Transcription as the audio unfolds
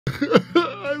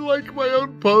I like my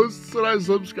own posts and I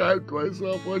subscribe to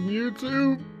myself on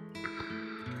YouTube.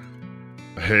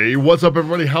 Hey, what's up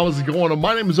everybody? How's it going?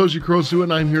 My name is Oshikorosu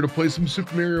and I'm here to play some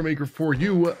Super Mario Maker for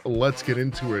you. Let's get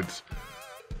into it.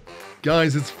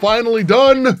 Guys, it's finally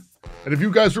done! And if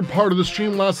you guys were part of the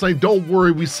stream last night, don't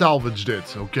worry, we salvaged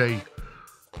it, okay?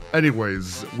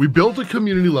 Anyways, we built a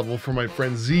community level for my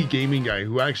friend Z Gaming Guy,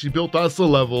 who actually built us a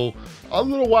level a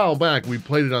little while back. We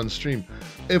played it on stream.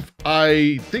 If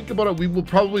I think about it, we will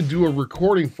probably do a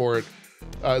recording for it,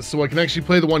 so I can actually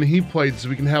play the one he played, so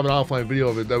we can have an offline video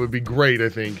of it. That would be great, I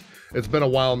think. It's been a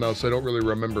while now, so I don't really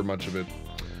remember much of it.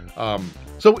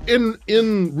 So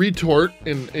in retort,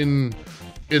 in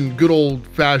good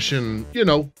old-fashioned, you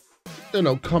know,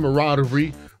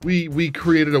 camaraderie, we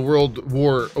created a World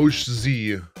War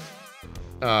Oshi-Z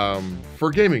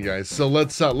for gaming, guys. So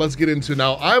let's get into it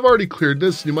now. I've already cleared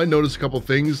this. You might notice a couple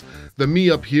things. The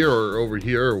me up here or over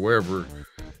here or wherever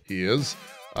he is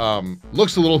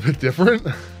looks a little bit different.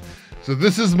 So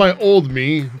this is my old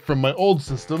me from my old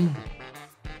system,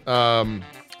 and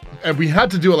we had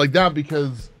to do it like that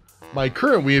because my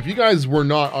current Wii, if you guys were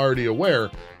not already aware,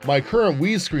 my current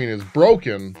Wii screen is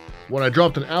broken when I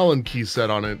dropped an Allen key set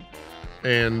on it,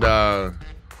 and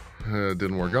it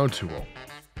didn't work out too well.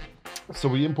 So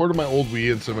we imported my old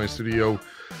Wii into my studio,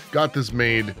 got this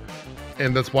made,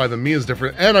 and that's why the me is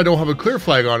different. And I don't have a clear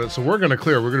flag on it, so we're gonna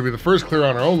clear. We're gonna be the first clear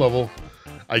on our own level,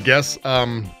 I guess,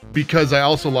 because I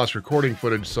also lost recording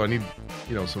footage, so I need,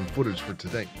 you know, some footage for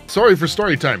today. Sorry for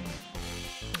story time.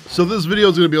 So this video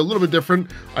is gonna be a little bit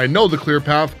different. I know the clear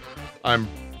path. We're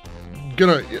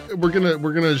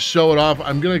gonna show it off.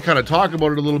 I'm gonna kind of talk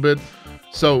about it a little bit.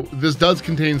 So this does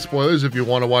contain spoilers if you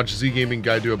want to watch Z Gaming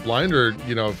Guy do it blind, or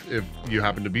you know, if you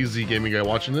happen to be Z Gaming Guy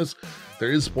watching this,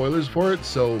 there is spoilers for it.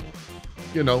 So,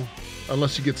 you know,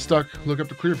 unless you get stuck, look up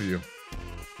the clear video.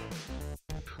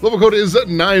 Level code is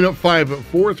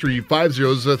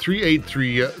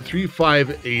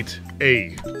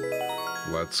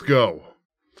 95435038338A. Let's go.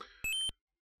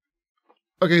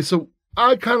 Okay, so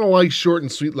I kind of like short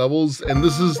and sweet levels, and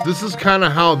this is kind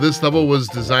of how this level was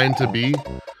designed to be.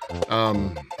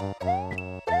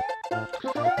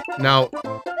 Now,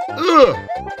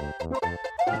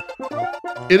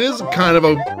 it is kind of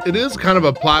a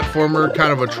platformer,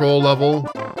 kind of a troll level.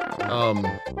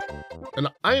 And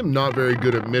I am not very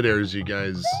good at mid-airs, you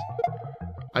guys.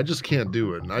 I just can't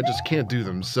do it. I just can't do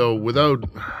them. So without...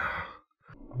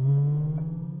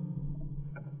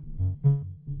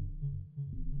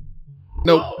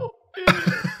 Nope.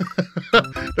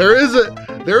 There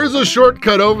is a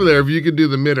shortcut over there if you can do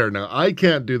the mid-air. Now, I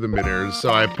can't do the mid-airs,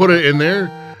 so I put it in there.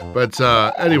 But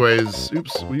anyways,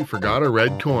 oops, we forgot a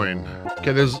red coin.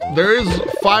 Okay, there is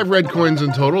 5 red coins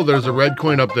in total. There's a red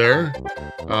coin up there.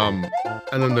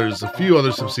 And then there's a few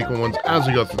other subsequent ones as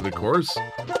we go through the course.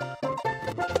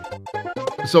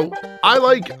 So I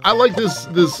like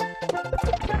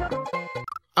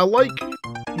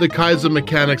the Kaizo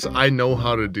mechanics I know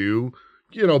how to do.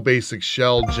 You know, basic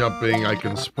shell jumping, I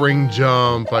can spring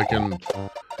jump, I can,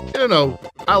 you know,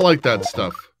 I like that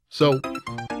stuff. So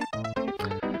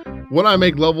when I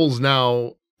make levels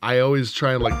now, I always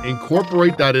try and like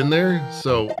incorporate that in there.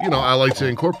 So, you know, I like to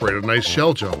incorporate a nice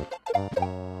shell jump.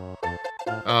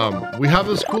 We have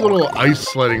this cool little ice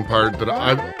sledding part that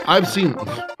I've seen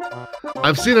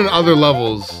in other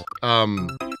levels.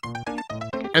 And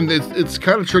it's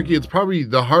kind of tricky. It's probably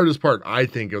the hardest part, I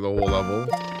think, of the whole level.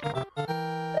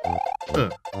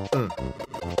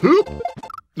 Hoop.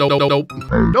 Nope.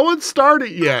 No one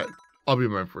started yet. I'll be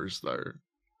my first starter.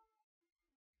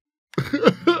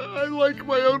 I like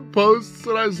my own posts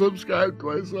and I subscribe to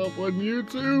myself on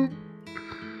YouTube.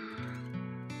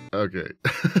 Okay.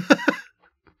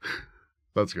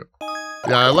 Let's go.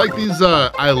 Yeah, I like these.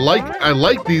 I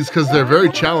like these because they're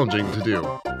very challenging to do.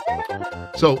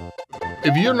 So,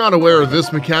 if you're not aware of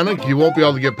this mechanic, you won't be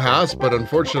able to get past. But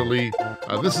unfortunately,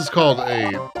 this is called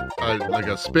like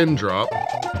a spin drop.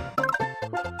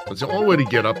 That's the only way to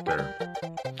get up there.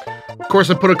 Of course,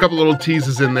 I put a couple little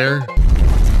teases in there.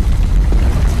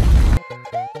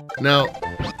 Now,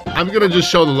 I'm gonna just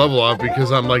show the level off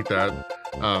because I'm like that.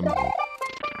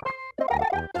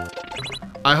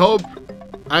 I hope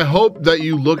that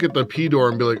you look at the P door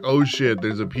and be like, oh shit,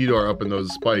 there's a P door up in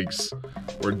those spikes.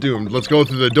 We're doomed. Let's go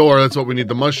through the door. That's what we need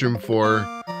the mushroom for.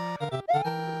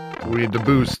 We need the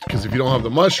boost, because if you don't have the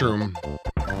mushroom,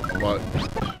 well,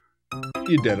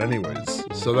 you're dead anyways.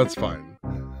 So that's fine.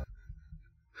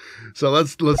 So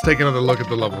let's take another look at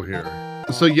the level here.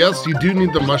 So yes, you do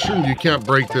need the mushroom. You can't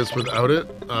break this without it.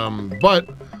 But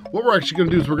what we're actually going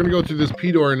to do is we're going to go through this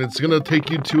P door, and it's going to take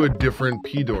you to a different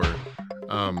P door.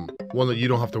 one that you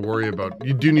don't have to worry about.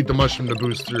 You do need the mushroom to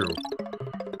boost through.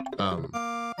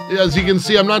 As you can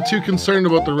see, I'm not too concerned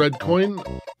about the red coin.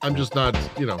 I'm just not,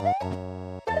 you know.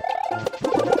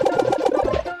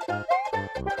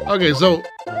 Okay, so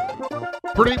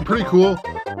pretty cool.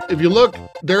 If you look,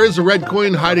 there is a red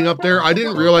coin hiding up there. I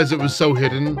didn't realize it was so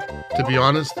hidden, to be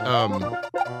honest.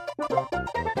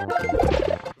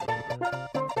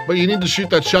 But you need to shoot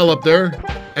that shell up there,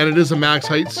 and it is a max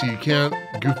height, so you can't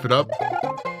goof it up.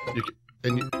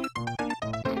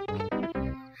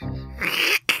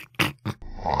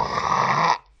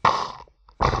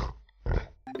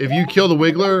 If you kill the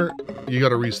Wiggler, you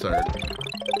gotta restart.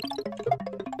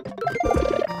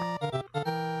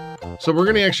 So we're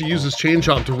gonna actually use this chain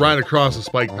chomp to ride across the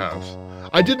spike path.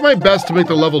 I did my best to make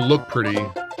the level look pretty.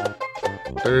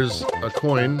 There's a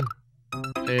coin,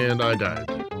 and I died.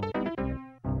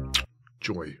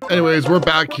 Joy. Anyways, we're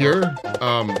back here.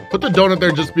 Put the donut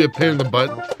there just to be a pain in the butt.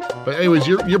 But anyways,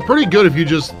 you're pretty good if you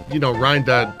just, you know, ride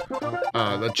that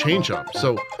chain chomp.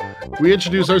 So we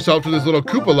introduce ourselves to this little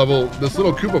Koopa level, this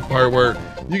little Koopa part where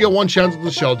you get one chance at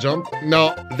the shell jump.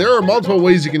 Now, there are multiple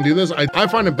ways you can do this. I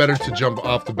find it better to jump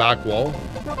off the back wall.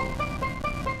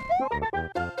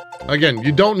 Again,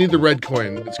 you don't need the red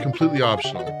coin. It's completely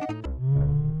optional.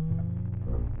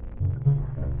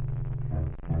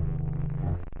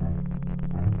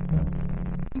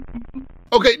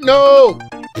 Okay, no!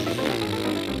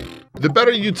 The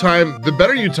better you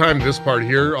time this part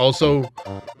here, also,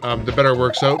 the better it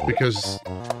works out, because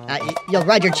you'll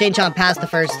ride your chain chomp past the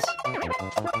first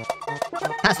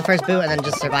boot and then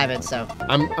just survive it. So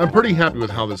I'm pretty happy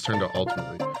with how this turned out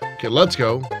ultimately. Okay, let's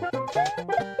go.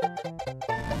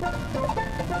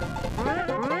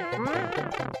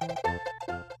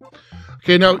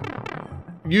 Okay, now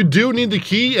you do need the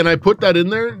key, and I put that in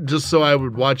there just so I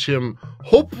would watch him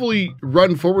hopefully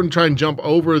run forward and try and jump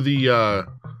over the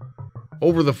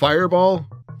fireball.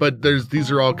 But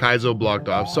these are all Kaizo blocked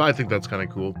off, so I think that's kind of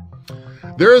cool.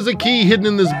 There is a key hidden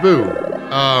in this boo.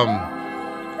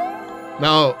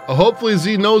 Now, hopefully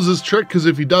Z knows this trick, because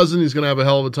if he doesn't, he's gonna have a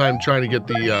hell of a time trying to get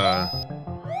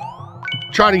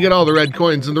all the red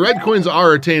coins. And the red coins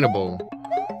are attainable,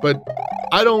 but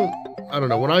I don't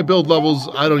know. When I build levels,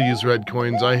 I don't use red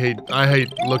coins. I hate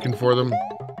looking for them.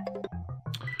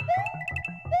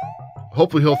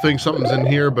 Hopefully he'll think something's in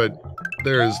here, but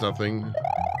there is nothing.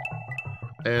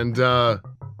 And so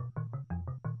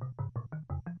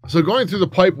going through the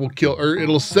pipe will kill, or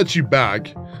it'll set you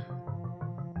back.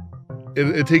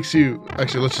 It takes you.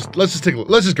 Actually, let's just take a look.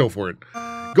 Let's just go for it.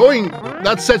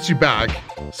 That sets you back,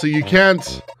 so you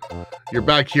can't. You're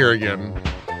back here again.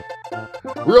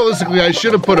 Realistically, I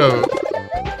should have put a.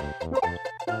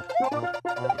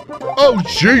 Oh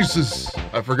Jesus!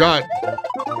 I forgot.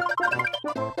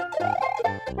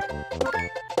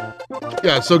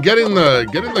 Yeah, so getting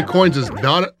the coins is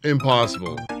not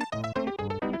impossible.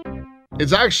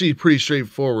 It's actually pretty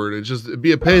straightforward. It'd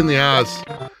be a pain in the ass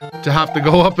to have to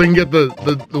go up and get the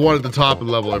one at the top of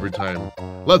the level every time.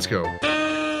 Let's go.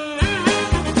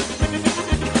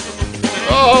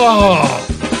 Oh!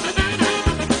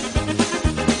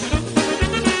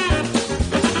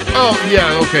 Oh,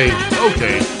 yeah, okay.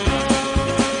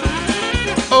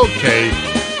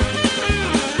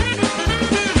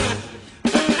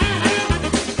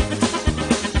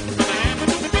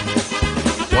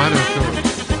 Why did I throw it?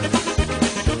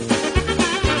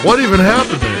 What even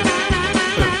happened there?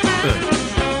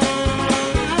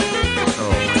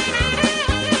 Oh my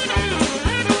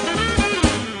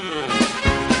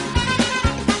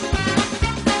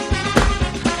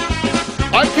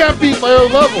god. I can't beat my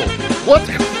own level.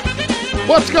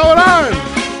 What's going on?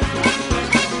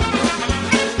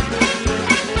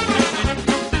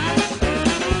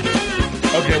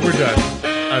 Okay, we're done.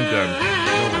 I'm done.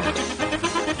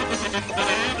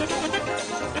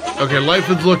 Okay, life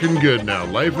is looking good now.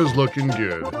 Life is looking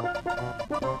good.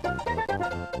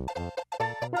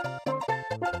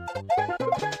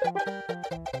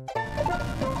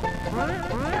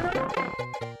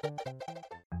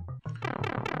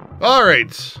 All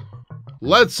right,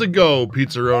 let's go,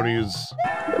 pizzaronis.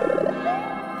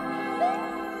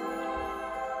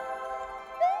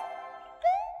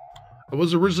 I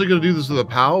was originally gonna do this with a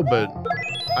POW, but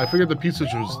I figured the pizza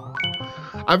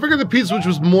switch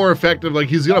was more effective. Like,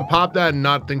 he's gonna pop that and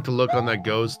not think to look on that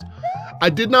ghost. I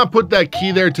did not put that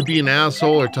key there to be an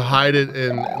asshole or to hide it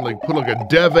and like put like a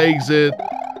dev exit,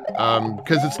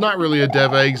 because it's not really a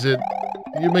dev exit.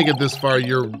 You make it this far,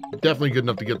 you're definitely good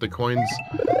enough to get the coins.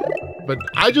 But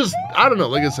I don't know.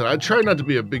 Like I said, I try not to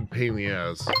be a big pain in the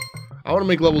ass. I want to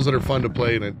make levels that are fun to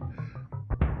play, and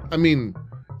I mean,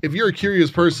 if you're a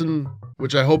curious person,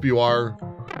 which I hope you are,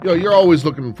 Yo, you're always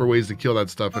looking for ways to kill that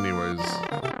stuff anyways.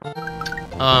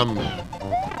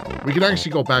 We can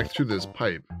actually go back through this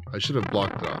pipe. I should have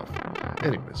blocked it off.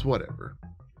 Anyways, whatever.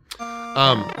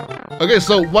 Okay,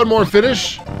 so one more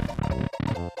finish.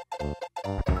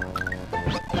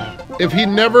 If he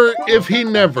never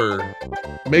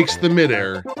makes the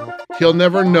midair, he'll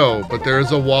never know, but there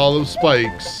is a wall of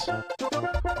spikes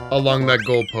along that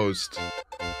goalpost.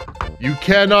 You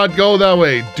cannot go that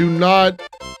way. Do not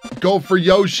go for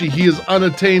Yoshi. He is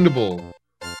unattainable.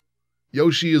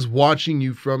 Yoshi is watching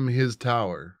you from his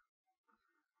tower.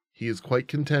 He is quite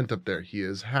content up there. He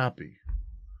is happy.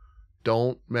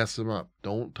 Don't mess him up.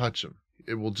 Don't touch him.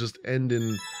 It will just end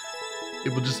in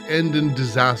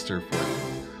disaster for you.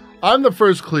 I'm the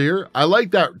first clear. I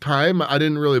like that time. I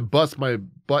didn't really bust my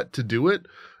butt to do it.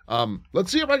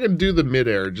 Let's see if I can do the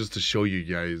midair just to show you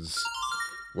guys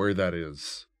where that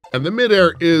is. And the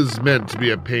midair is meant to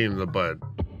be a pain in the butt.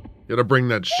 You gotta bring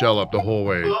that shell up the whole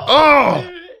way. Oh!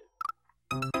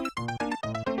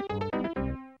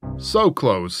 So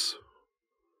close.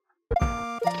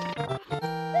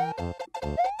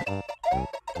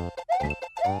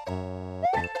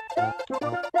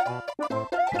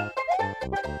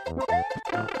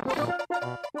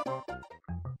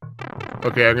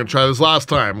 Okay, I'm gonna try this last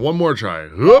time. One more try.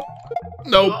 Whoop.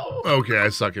 Nope. Okay, I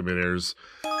suck at mid-airs.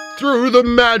 Through the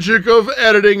magic of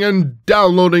editing and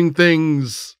downloading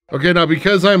things. Okay, now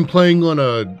because I'm playing on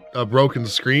a broken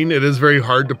screen, it is very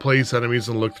hard to place enemies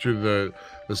and look through the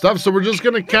stuff. So we're just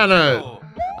gonna kinda...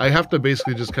 I have to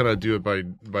basically just kinda do it by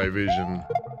vision.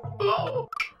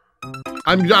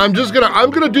 I'm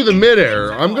gonna do the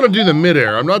midair. I'm gonna do the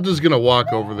midair. I'm not just gonna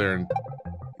walk over there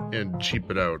and cheap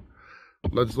it out.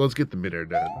 Let's get the midair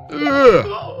done.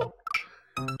 Ugh.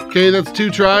 Okay, that's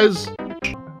 2 tries.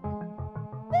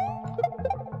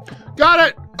 Got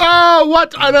it! Oh,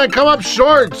 what? And I come up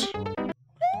short.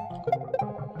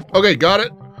 Okay, got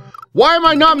it. Why am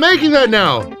I not making that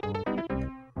now?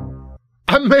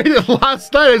 I made it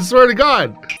last night, I swear to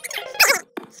God.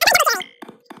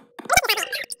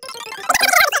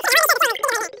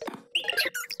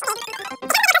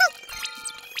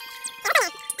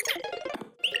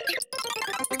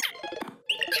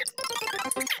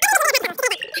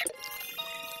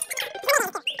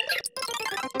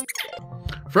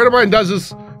 Friend of mine does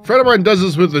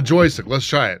this with the joystick. Let's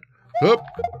try it. Oop.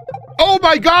 Oh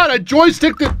my God, I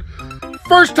joysticked it.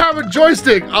 First time with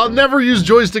joystick. I'll never use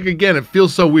joystick again. It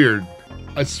feels so weird.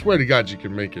 I swear to God, you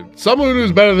can make it. Someone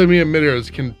who's better than me in mid-airs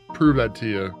can prove that to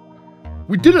you.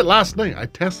 We did it last night. I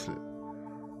tested it.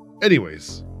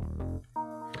 Anyways.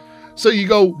 So you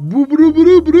go boop, boop,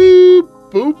 boop,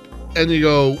 boop, boop. And you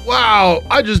go, wow,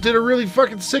 I just did a really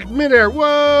fucking sick midair.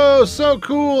 Whoa, so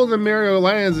cool. And then Mario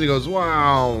lands and he goes,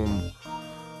 wow.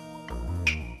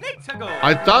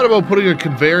 I thought about putting a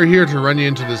conveyor here to run you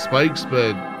into the spikes,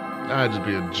 but that'd just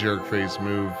be a jerk face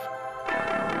move.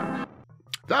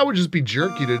 That would just be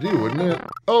jerky to do, wouldn't it?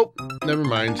 Oh, never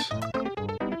mind.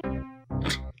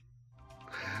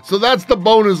 So that's the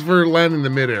bonus for landing the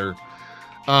midair.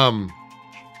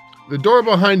 The door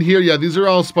behind here, yeah, these are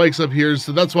all spikes up here,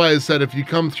 so that's why I said if you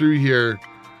come through here,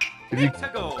 if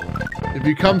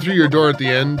you come through your door at the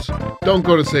end, don't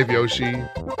go to save Yoshi.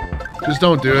 Just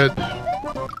don't do it,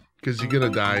 because you're gonna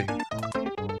die.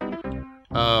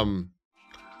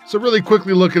 So really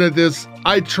quickly looking at this,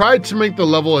 I tried to make the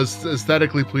level as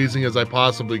aesthetically pleasing as I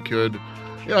possibly could.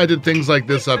 You know, I did things like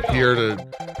this up here to,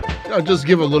 you know, just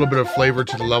give a little bit of flavor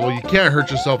to the level. You can't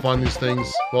hurt yourself on these things.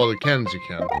 Well, the cannons you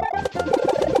can.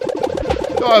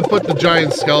 Oh, I put the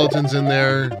giant skeletons in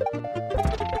there.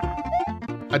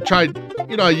 I tried,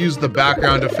 you know, I used the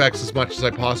background effects as much as I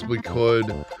possibly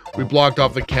could. We blocked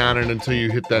off the cannon until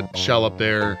you hit that shell up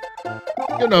there.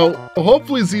 You know,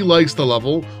 hopefully Z likes the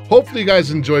level. Hopefully you guys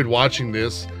enjoyed watching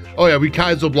this. Oh yeah, we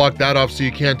Kaizo blocked that off so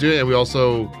you can't do it, and we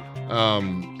also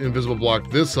invisible blocked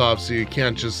this off so you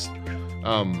can't just...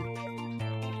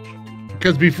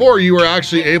 because before you were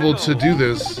actually able to do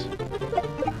this,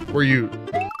 where you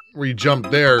jumped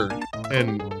there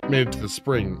and made it to the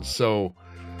spring. So,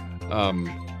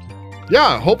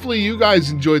 yeah, hopefully you guys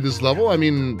enjoyed this level. I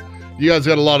mean, you guys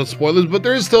got a lot of spoilers, but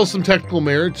there is still some technical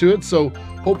merit to it. So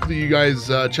hopefully you guys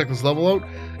check this level out.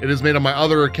 It is made on my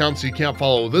other account, so you can't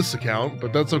follow this account,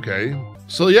 but that's okay.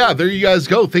 So yeah, there you guys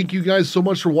go. Thank you guys so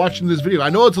much for watching this video. I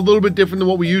know it's a little bit different than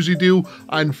what we usually do.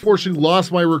 I unfortunately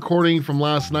lost my recording from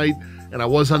last night, and I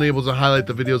was unable to highlight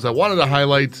the videos I wanted to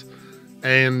highlight.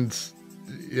 And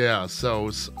yeah,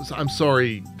 so I'm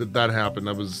sorry that happened.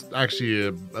 That was actually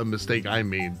a mistake I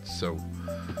made. So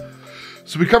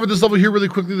So we covered this level here really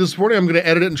quickly this morning. I'm going to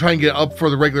edit it and try and get it up for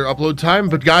the regular upload time.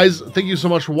 But guys, thank you so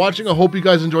much for watching. I hope you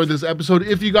guys enjoyed this episode.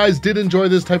 If you guys did enjoy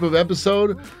this type of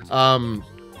episode,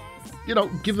 you know,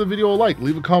 give the video a like,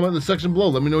 leave a comment in the section below.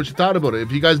 Let me know what you thought about it.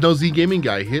 If you guys know Z Gaming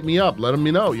Guy, hit me up. Let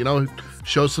me know. You know,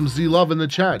 show some Z love in the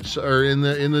chat or in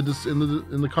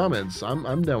the comments.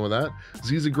 I'm down with that.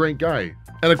 Z's a great guy.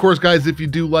 And of course, guys, if you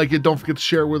do like it, don't forget to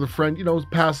share it with a friend. You know,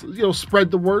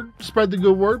 spread the word, spread the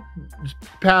good word, just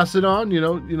pass it on. You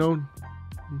know,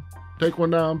 take one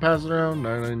down, pass it around.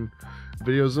 99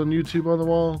 videos on YouTube on the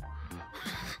wall.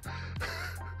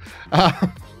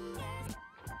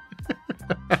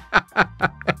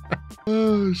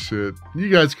 Oh shit, you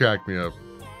guys crack me up.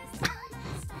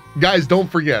 Guys, don't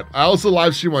forget, I also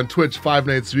live stream on Twitch 5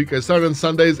 nights a week. I start on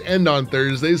Sundays and on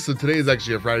Thursdays, so today is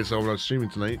actually a Friday, so I'm not streaming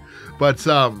tonight. But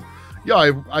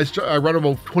yeah, I run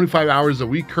about 25 hours a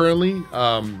week currently,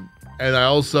 and I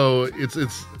also it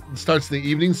starts in the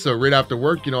evening, so right after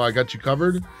work, you know, I got you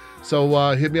covered.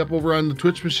 So hit me up over on the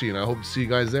Twitch machine. I hope to see you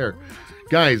guys there.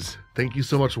 Guys, thank you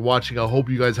so much for watching. I hope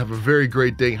you guys have a very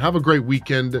great day. Have a great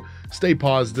weekend. Stay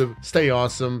positive, stay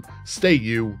awesome, stay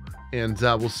you, and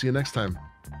we'll see you next time.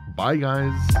 Bye,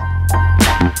 guys.